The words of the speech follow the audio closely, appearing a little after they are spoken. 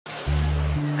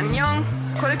Annyeong,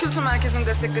 Kore Kültür Merkezi'nin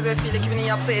desteklediği fiil ekibinin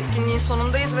yaptığı etkinliğin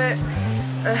sonundayız ve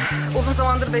uzun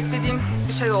zamandır beklediğim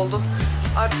bir şey oldu.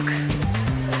 Artık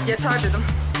yeter dedim.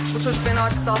 Bu çocuk beni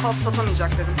artık daha fazla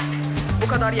satamayacak dedim. Bu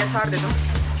kadar yeter dedim.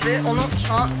 Ve onu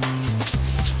şu an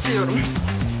kilitliyorum.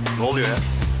 Ne oluyor ya?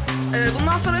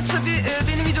 Bundan sonra Chaby'e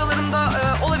benim videolarımda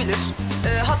olabilir.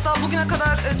 Hatta bugüne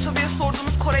kadar Chaby'e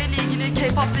sorduğunuz Kore ile ilgili,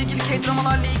 K-pop ile ilgili,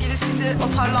 K-dramalarla ilgili sizi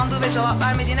atarlandığı ve cevap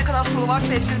vermediği ne kadar soru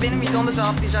varsa hepsini benim videomda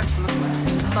cevaplayacaksınız.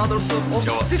 Daha doğrusu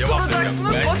siz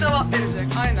soracaksınız, o cevap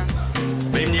verecek. Aynen.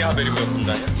 Benim niye haberim yok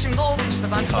bundan? Şimdi oldu işte,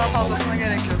 bence daha fazlasına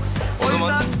gerek yok. O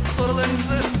yüzden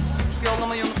sorularınızı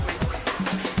yollamayı unutmayın.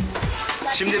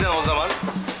 Şimdiden o zaman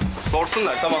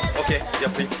sorsunlar, tamam, okey,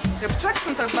 yapayım.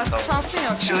 Yapacaksın tabii, başka şansın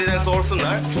yok. Şimdiden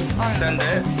sorsunlar, sen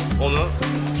de onu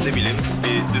ne bileyim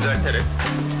bir düzelterek.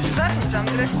 Düzeltmeyeceğim,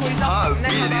 direkt koyacağım. Ha, ne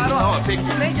kadar o. Tamam, peki.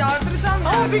 Ve yardıracağım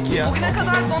yani. Peki ya. Bugüne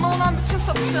kadar bana olan bütün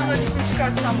satışların acısını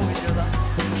çıkartacağım bu videoda.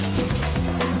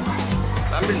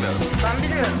 Ben bilmiyorum. Ben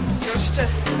biliyorum.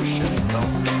 Görüşeceğiz. Tamam.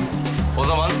 O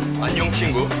zaman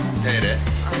AnnyongChinguTR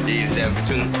diye izleyen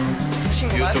bütün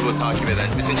YouTube'u takip eden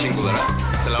bütün Çingulara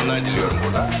selamlar diliyorum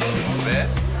burada. Ve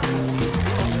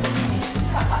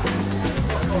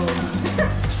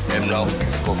Emrah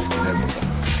Uskovski'ler burada.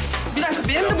 Bir dakika,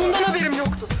 benim de bundan haberim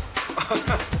yoktu.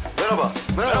 Merhaba.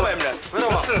 Merhaba Emrah.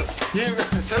 Merhaba. Nasılsınız? İyiyim.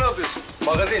 Sen ne yapıyorsun?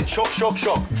 Magazin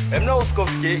şok. Emrah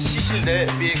Uskovski Şişli'de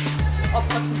bir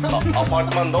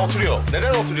apartmanda oturuyor.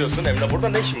 Neden oturuyorsun Emrah? Burada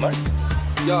ne işin var?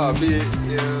 Ya bir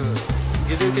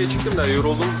gezintiye çıktım da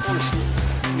yoruldum. Onun için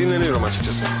dinleniyorum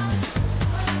açıkçası.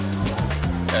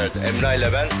 Evet, Emrah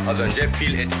ile ben az önce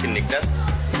fil etkinlikten...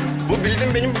 Bu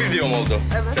bildiğin benim videom oldu.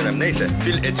 Evet. Senem, neyse.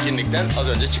 Fil etkinlikten az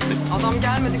önce çıktık. Adam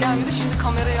gelmedi şimdi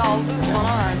kamerayı aldı,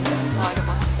 bana verdi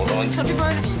galiba. O zaman... Chaby'e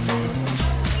böyle bir insan.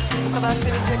 Bu kadar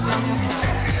sevilecek bir yanı yok.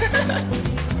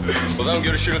 O zaman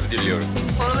görüşürüz diliyorum.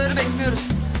 Soruları bekliyoruz.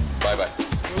 Bay bay.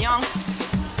 Annyeong.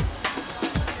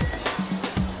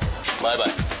 Bay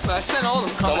bay. Versene oğlum.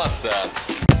 Tutamazsın.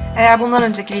 Eğer bundan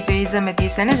önceki videoyu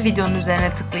izlemediyseniz videonun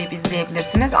üzerine tıklayıp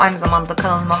izleyebilirsiniz. Aynı zamanda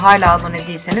kanalıma hala abone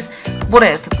değilseniz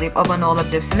buraya tıklayıp abone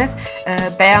olabilirsiniz.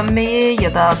 Beğenmeyi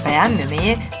ya da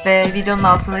beğenmemeyi ve videonun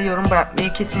altına yorum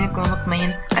bırakmayı kesinlikle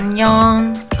unutmayın.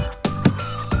 Annyeong.